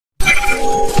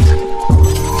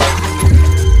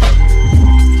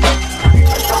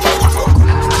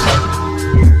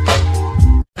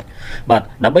បាទ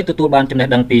ដើម្បីទទួលបានចំណេះ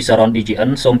ដឹងពី SARORN DGN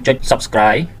សូមចុច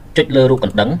Subscribe ចុចលើរូបក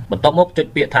ណ្ដឹងបន្ទាប់មកចុច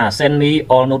ពាក្យថា Send me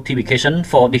all notification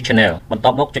for this channel បន្ទា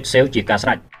ប់មកចុច Save ជាការស្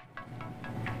រេច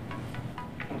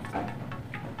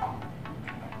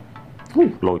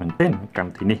លយមែនទែនកម្ម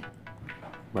វិធីនេះ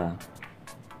បាទ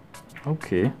អូ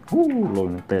ខេលយ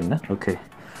មែនទែនណាអូខេ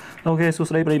សួ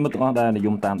ស្តីប្រិយមិត្តទាំងអស់ដែលនិយ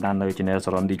មតាមដាននៅ Channel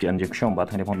SARORN DGN យើងខ្ញុំបាទ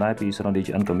ថ្ងៃនេះផងដែរពី SARORN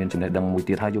DGN ក៏មានចំណេះដឹងមួយ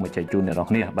ទៀតហើយយកមកចែកជូនអ្នកនរ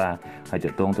គ្នាបាទហើយទា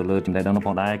ក់ទងទៅលើចំណេះដឹងនោះផ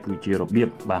ងដែរគឺជារបៀប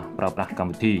បាទប្រើប្រាស់កម្ម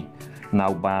វិធី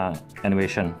NavBar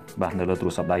Animation បាទនៅលើទូ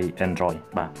រស័ព្ទដៃ Android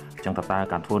បាទអញ្ចឹងតើ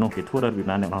ការធ្វើនោះគេធ្វើដោយរបៀប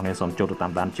ណាអ្នកនរគ្នាសូមចូលទៅតា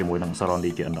មដានជាមួយនឹង SARORN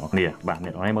DGN អ្នកនរគ្នាបាទអ្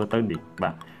នកនរគ្នាមើលទៅនេះបា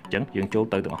ទអញ្ចឹងយើងចូល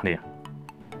ទៅទាំងអស់គ្នា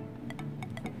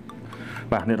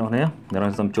បាទអ្នកនរគ្នា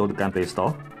សូមចូលទៅកាន់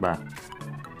Playstore បាទ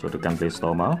ចូលទៅកាន់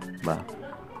Playstore មកបាទ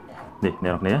នេះអ្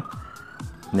នកនរគ្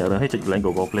នាចុចកន្លែង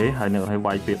Google Play ហើយអ្នកនរគ្នា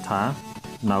វាយពាក្យថា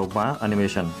NavBar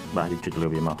Animation បាទយើងចុចលើ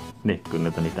វាមកនេះគឺនៅ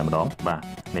ទៅនេះតែម្ដងបាទ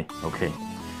នេះអូខេ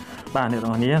បាទអ្នកន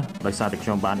រគ្នាដោយសារតែខ្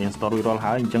ញុំបាន install រួចរាល់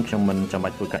ហើយអញ្ចឹងខ្ញុំមិនចាំបា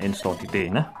ច់ធ្វើការ install ទៀតទេ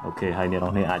ណាអូខេហើយអ្នកនរ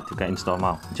គ្នាអាចធ្វើការ install ម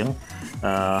កអញ្ចឹង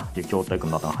យើងចូលទៅកំ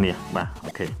ណត់អ្នកនរគ្នាបាទ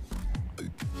អូខេ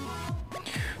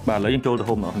បាទឥឡូវយើងចូលទៅ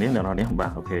home អ្នកនរគ្នាបា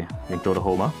ទអូខេយើងចូលទៅ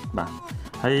home មកបាទ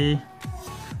ហើយ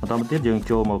បន្តមកទៀតយើង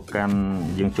ចូ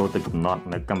លទៅកំណត់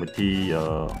នៅកម្មវិធី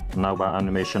NavBar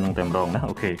Animation នឹងតែម្ដងណា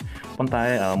អូខេប៉ុន្តែ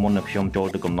មុននឹងខ្ញុំចូល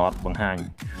ទៅកំណត់បង្ហាញ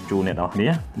ជូនអ្នកនរគ្នា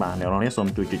បាទអ្នកនរគ្នាសូម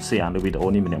ជួយចុច share នៅវីដេអូ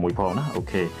នេះម្នាក់មួយផងណាអូ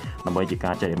ខេដើម្បីជា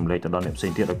ការចែករំលែកទៅដល់អ្នកផ្សេ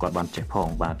ងទៀតឲ្យគាត់បានចេះផង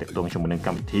បាទទាក់ទងជាមួយនឹងក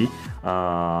ម្មវិធី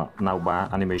NavBar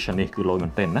Animation នេះគឺលយមែ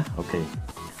នទែនណាអូខេ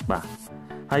បាទ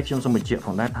ហើយខ្ញុំសូមបញ្ជាក់ផ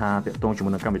ងដែរថាទាក់ទងជាមួ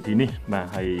យនឹងកម្មវិធីនេះបាទ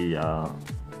ហើយ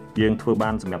យើងធ្វើបា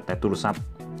នសម្រាប់តែទូរស័ព្ទ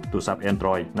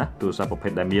Android ណាទូរស័ព្ទប្រភេ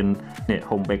ទដែលមាននេះ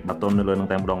home back button នៅលើនឹង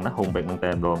តែម្ដងណា home back នឹង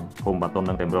តែម្ដង home button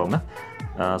នឹងតែម្ដងណា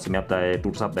សម្រាប់តែទូ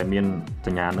រស័ព្ទដែលមានស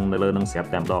ញ្ញានឹងនៅលើនឹងស្រាប់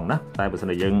តែម្ដងណាតែបើសិ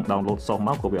នជាយើង download សុសម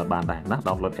កក៏វាអត់បានដែរណា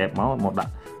download app មកដា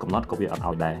ក់កំណត់ក៏វាអត់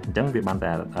ឲ្យដែរអញ្ចឹងវាបាន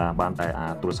តែ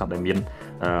ទូរស័ព្ទដែលមាន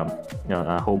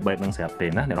home back នឹងស្រាប់ទេ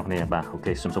ណាអ្នកនរគ្នាបាទអូ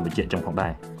ខេសូមបញ្ជាក់ចឹងផងដែ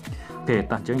រអូខេ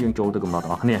តោះអញ្ចឹងយើងចូលទៅកំណត់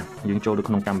អស់គ្នាយើងចូលទៅ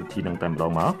ក្នុងកម្មវិធីនឹងតែម្ដ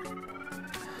ងមក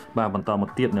បាទបន្តមក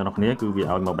ទៀតអ្នកនរគ្នាគឺវា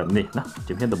ឲ្យមកបែបនេះណា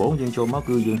ជំហានដំបូងយើងចូលមក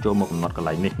គឺយើងចូលមកកំណត់កន្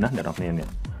លែងនេះណាអ្នកនរគ្នានេះ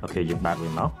អូខេយើងបើកវា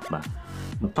មកបាទ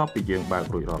បន្ទាប់ពីយើងបើក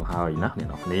រួចរាល់ហើយណាអ្នក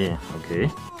នរគ្នាអូខេ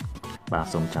បាទ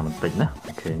សូមចាំបន្តិចណា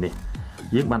អូខេនេះ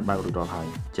យើងបានបើករួចរាល់ហើយ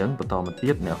អញ្ចឹងបន្តមកទៀ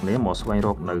តអ្នកនរគ្នាមកស្វែងរ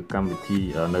កនៅកម្មវិធី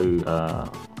នៅ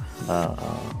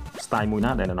style មួយ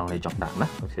ណាដែលអ្នកនរគ្នាចង់ដាក់ណា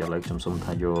អូខេឥឡូវខ្ញុំសូម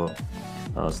ថាយក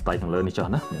style ខាងលើនេះចុះ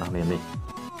ណាអ្នកនរគ្នានេះ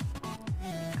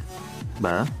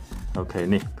បាទអូខេ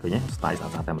នេះឃើញទេ style ស្អា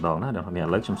តតែម្ដងណាអ្នកនរគ្នាឥ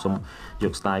ឡូវខ្ញុំសូមយ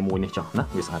ក style មួយនេះចុះណា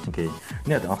វាស្អាតជាងគេ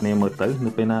អ្នកទាំងអស់គ្នាមើលទៅនៅ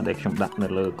ពេលណាដែលខ្ញុំដាក់នៅ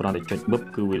លើគ្រាន់តែចុចបឹប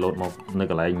គឺវា load មកនៅ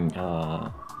កន្លែង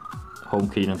home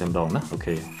key នឹងតែម្ដងណាអូ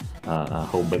ខេ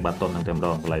home back button នឹងតែម្ដ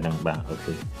ងកន្លែងហ្នឹងបាទអូ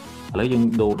ខេឥឡូវយើង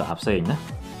ដូរដាក់ផ្សេងណា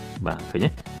បាទឃើញទេ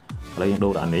ឥឡូវយើងដូ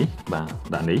រដាក់នេះបាទ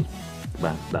ដាក់នេះ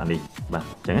បាទដាក់នេះបាទ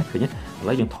អញ្ចឹងឃើញទេឥ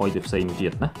ឡូវយើងថយទៅផ្សេងមួយទៀ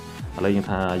តណាឥឡូវយើង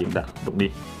ថាយើងដាក់ទុកនេះ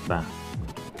បាទ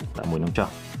ដាក់មួយនឹងចុះ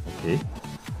អូខេ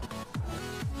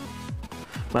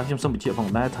បាទខ្ញុំសូមបញ្ជាក់ផង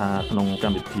ដែរថាក្នុងក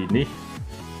ម្មវិធីនេះ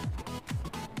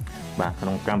បាទក្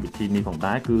នុងកម្មវិធីនេះផង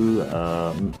ដែរគឺ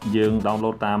យើង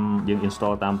download តាមយើង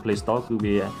install តាម Playstore គឺ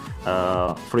វា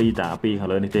free តាពីខាង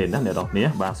លើនេះទេណាអ្នកនរគ្នា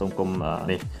បាទសូមកុំ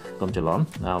នេះកុំច្រឡំ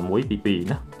1 ទី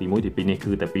2ណាទី1ទី2នេះ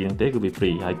គឺតែ2ហ្នឹងទេគឺវា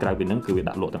free ហើយក្រៅពីហ្នឹងគឺវា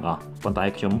ដាក់លក់ទាំងអស់ប៉ុន្តែ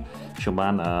ខ្ញុំបា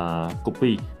ន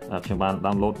copy ខ្ញុំបាន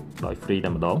download ដោយ free តែ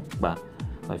ម្ដងបាទ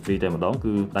ដោយ free តែម្ដង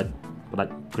គឺផ្ដាច់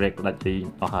grade ផ្ដាច់ទី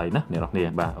អស់ហើយណាអ្នកនរគ្នា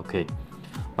បាទអូខេ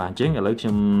បាទអញ្ចឹងឥឡូវខ្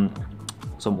ញុំ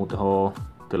សូមឧទាហរណ៍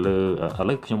ទៅលើឥ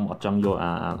ឡូវខ្ញុំអត់ចង់យក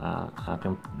ខ្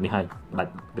ញុំនេះឲ្យដា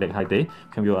ច់ grade ឲ្យទេ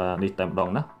ខ្ញុំយកនេះតែម្ដង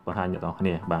ណាបង្ហាញអ្នកនរគ្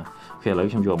នាបាទអូខេឥឡូវ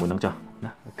ខ្ញុំយកមួយហ្នឹងចុះ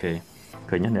ណាអូខេ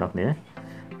ឃើញទេអ្នកនរគ្នា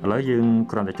ឥឡូវយើង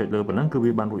គ្រាន់តែចុចលើប៉ុណ្ណឹងគឺ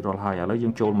វាបានរួចរាល់ហើយឥឡូវយើ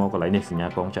ងចូលមកកន្លែងនេះសញ្ញា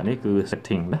កងចាក់នេះគឺ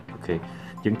setting ណាអូខេ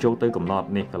យើងចូលទៅកំណត់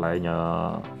នេះកន្លែង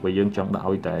បើយើងចង់ដាក់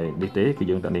ឲ្យតែនេះទេគឺ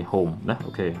យើងដាក់នេះ home ណា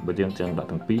អូខេបើយើងចង់ដាក់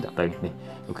ទាំងពីរដាក់ទៅនេះ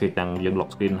អូខេតាំងយើង lock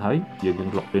screen ហើយយើង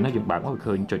lock screen ហើយយើងបើកមក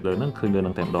ឃើញចុចលើហ្នឹងឃើញលើហ្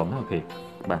នឹងតែម្ដងណាអូខេ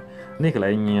បាទនេះកន្លែ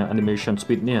ង animation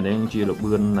speed នេះអានេះជាលឿ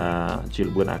ន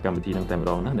កម្មវិធីហ្នឹងតែម្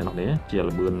ដងណាអ្នកនរគ្នាជា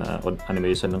លឿន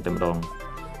animation ហ្នឹងតែម្ដង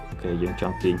អូខេយើងច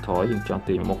ង់ទាញថយយើងចង់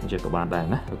ទាញមុខអញ្ចឹងក៏បានដែរ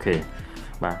ណាអូខេ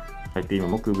បាទហើយទាញ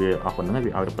មុខគឺវាអស់ប៉ុណ្្នឹងហើយ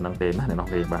វាឲ្យតែប៉ុណ្្នឹងទេណាអ្នកនរ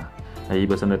គ្នាបាទហើយ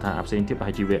បើសិនថាផ្សេងទៀតប្រ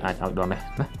ហែលជាវាអាចឲ្យដល់នេះ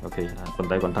ណាអូខេប៉ុន្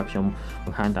តែគាត់ថាខ្ញុំប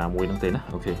ង្ហាញតែមួយហ្នឹងទេណា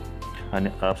អូខេហើយ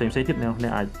ផ្សេងទៀតអ្នកន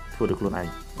រអាចធ្វើដោយខ្លួនឯង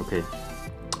អូខេឥ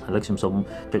ឡូវខ្ញុំសូម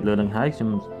ចុចលើនឹងហើយខ្ញុំ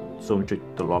សូមចុច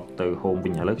ត្រឡប់ទៅ home វិ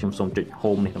ញឥឡូវខ្ញុំសូមចុច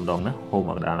home នេះតែម្ដងណា home ម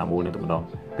កកណ្ដាលណាមួយនេះតែម្ដង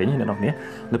ឃើញទេអ្នកនរគ្នា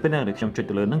នៅពេលណាដែលខ្ញុំចុច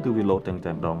ទៅលើហ្នឹងគឺវា load តែ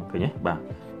ម្ដងឃើញទេ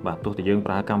បាទទោះតែយើង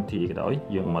ប្រើកម្មវិធីក៏ដោយ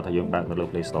យើងមកថាយើងបើកនៅលើ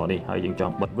Playstore នេះហើយយើងច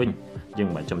ង់បិទវិញយើង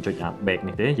មិនចាំចុច back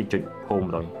នេះទេយើងចុច home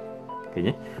ម្ដង ឃើញ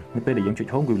ទេនៅពេលដែលយើងចុច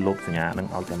home គឺលោកសញ្ញានឹង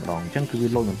ឲ្យតែម្ដងអញ្ចឹងគឺវា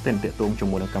លោកនឹងទាក់ទងជា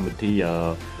មួយនឹងកម្មវិធី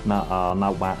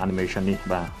NavBar animation នេះ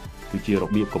បាទគឺជារ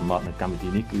បៀបកំណត់នៅកម្មវិធី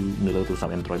នេះគឺនៅលើទូរស័ព្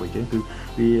ទ Android របស់យើងគឺ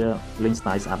វាលេង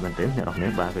style ស្អាតមែនទែនអ្នកនរគ្នា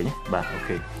បាទឃើញទេបាទ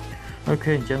អូ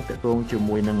ខេអញ្ចឹងតកតងជា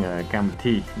មួយនឹងកម្មវិ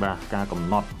ធីបាទការកំ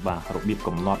ណត់បាទរបៀប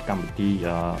កំណត់កម្មវិធី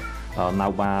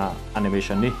NavBar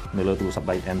animation នេះនៅលើទូរស័ព្ទ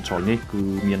ដៃ Android នេះគឺ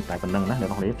មានតែប៉ុណ្្នឹងណាអ្នក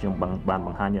នរគ្នាខ្ញុំបានប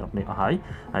ង្ហាញអ្នកនរគ្នាអស់ហើ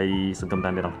យសង្ឃឹមថា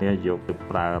អ្នកនរគ្នាយកទៅ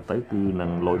ប្រើទៅគឺនឹង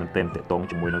លយមែនទែនតកតង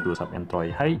ជាមួយនឹងទូរស័ព្ទ Android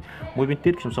ហើយមួយវិញ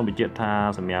ទៀតខ្ញុំសូមបញ្ជាក់ថា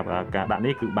សម្រាប់ការដាក់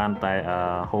នេះគឺបានតែ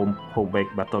home back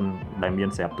button ដែលមាន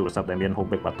សម្រាប់ទូរស័ព្ទដែលមាន home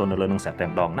back button នៅលើនឹងស្រាប់តែ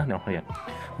ម្ដងណាអ្នកនរគ្នា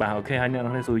បាទអូខេហើយអ្នកនរ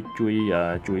គ្នា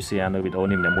ជួយ share នៅវីដេអូ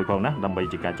នេះម្នាក់មួយផងណាដើម្បី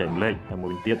ជាការចែករំលែកហើយមួយ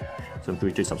វិញទៀតសូមជួ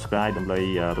យចុច subscribe ដើម្បី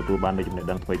ទទួលបាននូវចំណេះ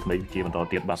ដឹងថ្មីៗជាបន្ត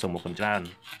ទៀតបាទសូមអរគុណច្រើន